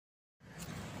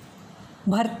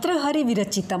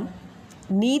भर्तृहरिविरचितं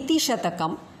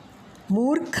नीतिशतकं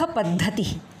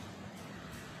मूर्खपद्धतिः।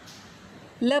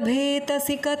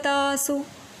 लभेतसि कथासु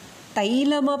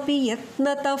तैलमपि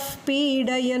यत्नतः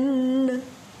पीडयन्,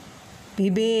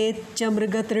 पिबेच्च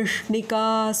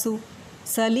मृगतृष्णिकासु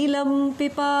सलिलं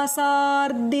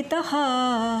पिपासार्दितः।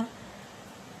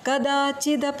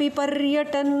 कदाचिदपि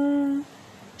पर्यटन्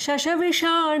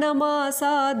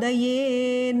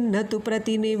शशविषाणमासादयेन्न तु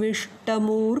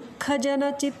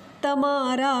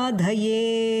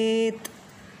प्रतिनिविष्टमूर्खजनचित्तमाराधयेत्।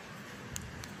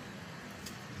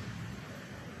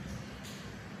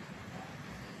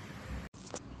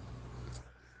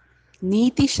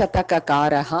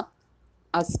 नीतिशतककारः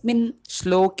अस्मिन्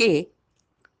श्लोके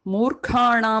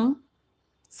मूर्खाणां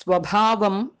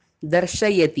स्वभावं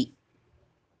दर्शयति।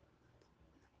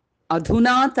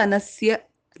 अधुनातनस्य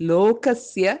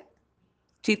लोकस्य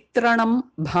चित्रणं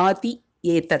भाति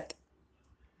एतत्।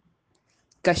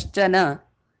 कश्चन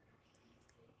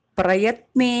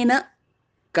प्रयत्नेन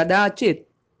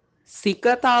कदाचित्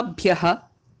सिकताभ्यः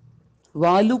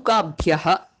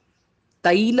वालुकाभ्यः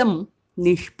तैलं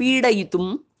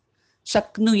निष्पीडयितुं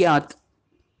शक्नुयात्,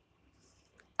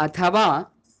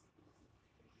 अथवा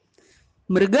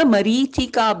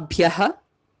मृगमरीचिकाभ्यः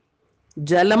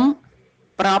जलं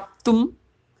प्राप्तुं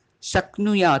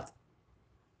शक्नुयात्,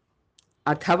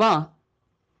 अथवा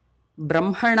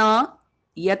ब्रह्मणा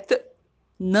यत्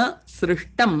न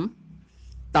सृष्टं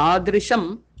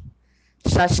तादृशं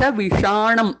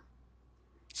शशविषाणं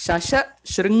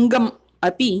शशशृङ्गम्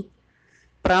अपि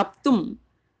प्राप्तुं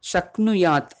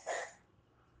शक्नुयात्।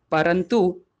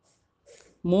 परन्तु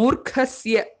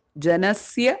मूर्खस्य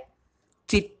जनस्य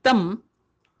चित्तं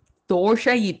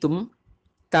तोषयितुं,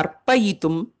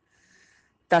 तर्पयितुं,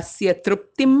 तस्य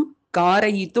तृप्तिं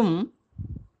कारयितुं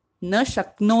न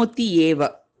शक्नोति एव।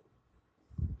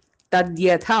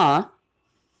 तद्यथा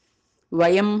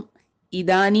वयम्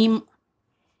इदानीं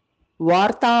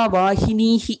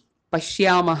वार्तावाहिनीः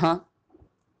पश्यामः,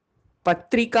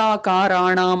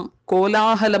 पत्रिकाकाराणां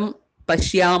कोलाहलं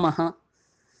पश्यामः।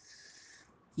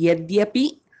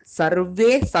 यद्यपि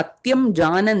सर्वे सत्यं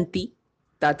जानन्ति,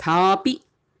 तथापि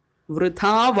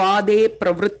वृथावादे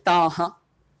प्रवृत्ताः,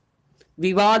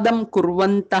 विवादं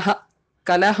कुर्वन्तः,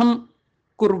 कलहं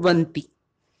कुर्वन्ति।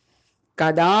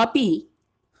 कदापि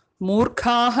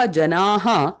मूर्खाः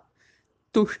जनाः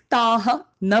तुष्टाः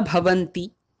न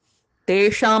भवन्ति।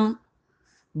 तेषां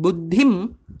बुद्धिं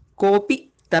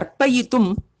कोऽपि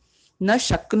तर्पयितुं न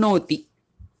शक्नोति।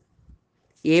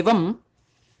 एवं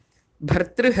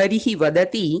भर्तृहरिः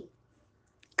वदति,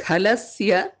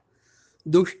 खलस्य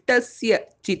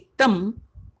दुष्टस्य चित्तं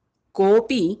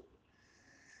कोऽपि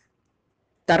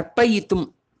तर्पयितुं,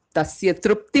 तस्य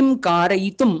तृप्तिं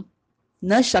कारयितुं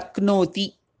न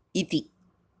शक्नोति इति।